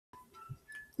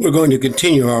We're going to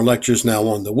continue our lectures now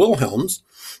on the Wilhelms,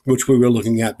 which we were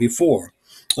looking at before.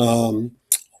 What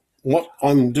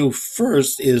I'm going to do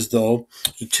first is, though,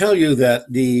 to tell you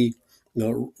that the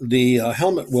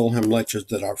Helmut Wilhelm lectures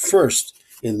that are first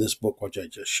in this book, which I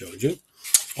just showed you,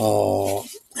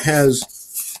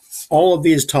 has all of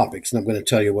these topics, and I'm going to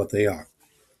tell you what they are.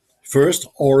 First,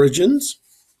 origins,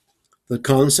 the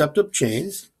concept of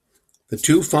change, the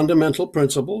two fundamental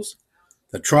principles,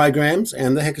 the trigrams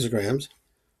and the hexagrams.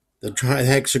 The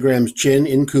hexagrams Chin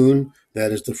and Kun,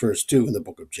 that is the first two in the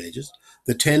Book of Changes,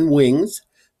 the 10 wings,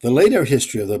 the later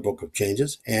history of the Book of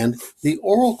Changes, and the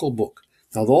Oracle book.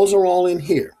 Now, those are all in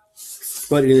here.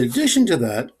 But in addition to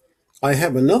that, I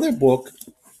have another book,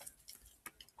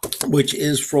 which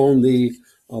is from the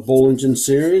Bollingen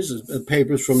series,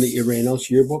 papers from the Iranos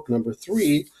Yearbook, number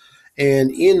 3. And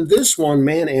in this one,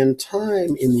 Man and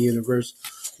Time in the Universe,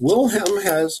 Wilhelm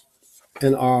has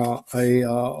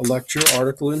a lecture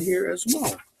article in here as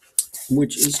well,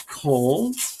 which is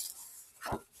called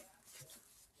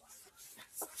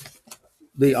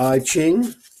the I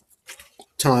Ching,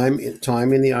 Time in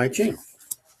the I Ching,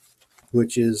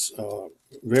 which is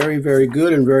very, very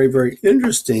good and very, very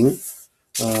interesting.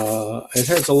 It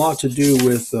has a lot to do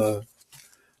with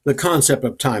the concept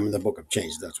of time in the Book of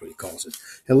Changes. That's what he calls it.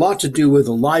 A lot to do with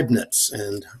Leibniz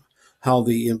and how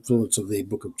the influence of the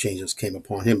Book of Changes came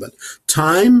upon him. But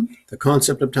time, the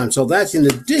concept of time. So that's in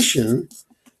addition,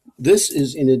 this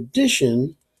is in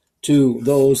addition to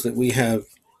those that we have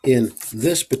in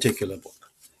this particular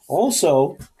book.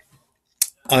 Also,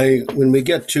 when we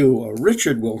get to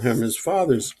Richard Wilhelm, his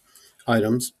father's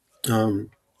items,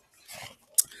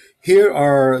 here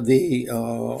are the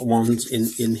ones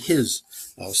in his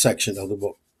section of the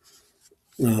book.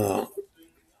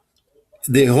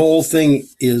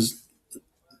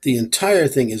 The entire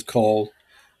thing is called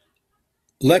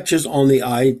Lectures on the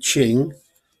I Ching,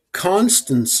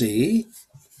 Constancy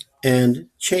and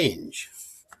Change.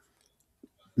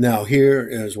 Now, here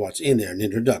is what's in there: an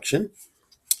introduction,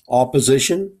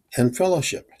 opposition and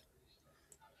fellowship,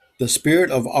 the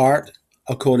spirit of art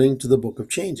according to the Book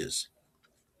of Changes,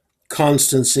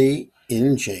 constancy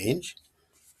in change,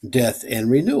 death and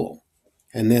renewal.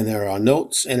 And then there are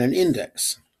notes and an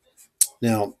index.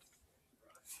 Now,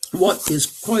 what is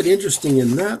quite interesting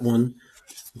in that one,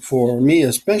 for me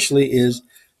especially, is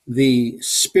the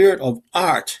spirit of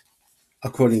art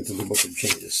according to the Book of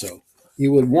Changes. So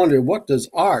you would wonder, what does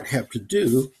art have to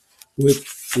do with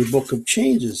the Book of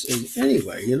Changes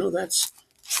anyway? That's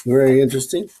very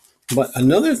interesting. But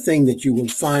another thing that you will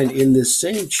find in this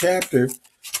same chapter,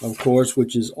 of course,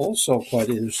 which is also quite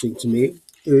interesting to me,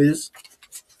 is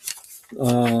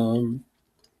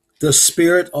the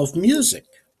spirit of music.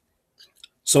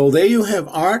 So there you have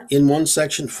art in one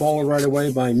section, followed right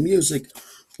away by music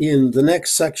in the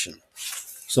next section.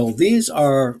 So these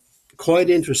are quite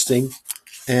interesting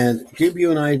and give you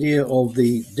an idea of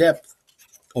the depth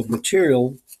of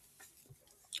material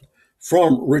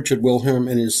from Richard Wilhelm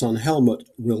and his son Helmut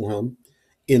Wilhelm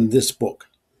in this book.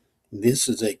 This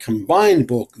is a combined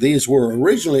book. These were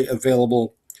originally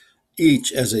available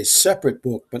each as a separate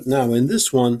book, but now in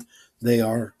this one, they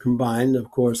are combined.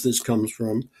 Of course, this comes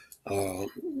from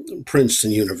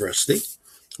Princeton University,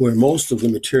 where most of the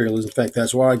material is. In fact,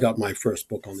 that's where I got my first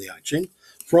book on the I Ching,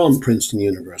 from Princeton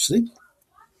University.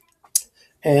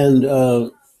 And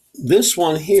this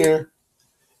one here,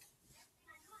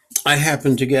 I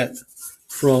happened to get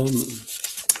from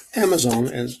Amazon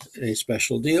as a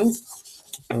special deal,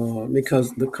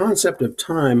 because the concept of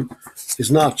time is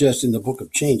not just in the Book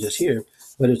of Changes here,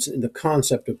 but it's in the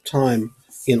concept of time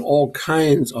in all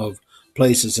kinds of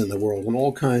places in the world and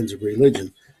all kinds of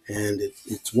religion. And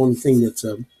it's one thing that's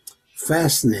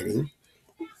fascinating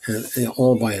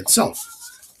all by itself.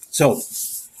 So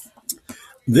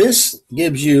this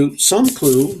gives you some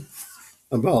clue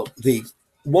about the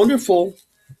wonderful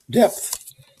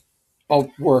depth of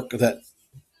work that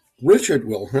Richard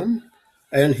Wilhelm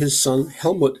and his son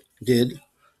Helmut did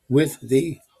with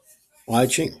the I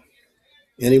Ching.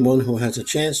 Anyone who has a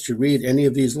chance to read any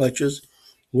of these lectures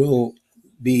will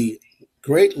be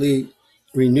greatly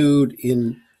renewed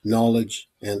in knowledge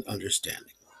and understanding.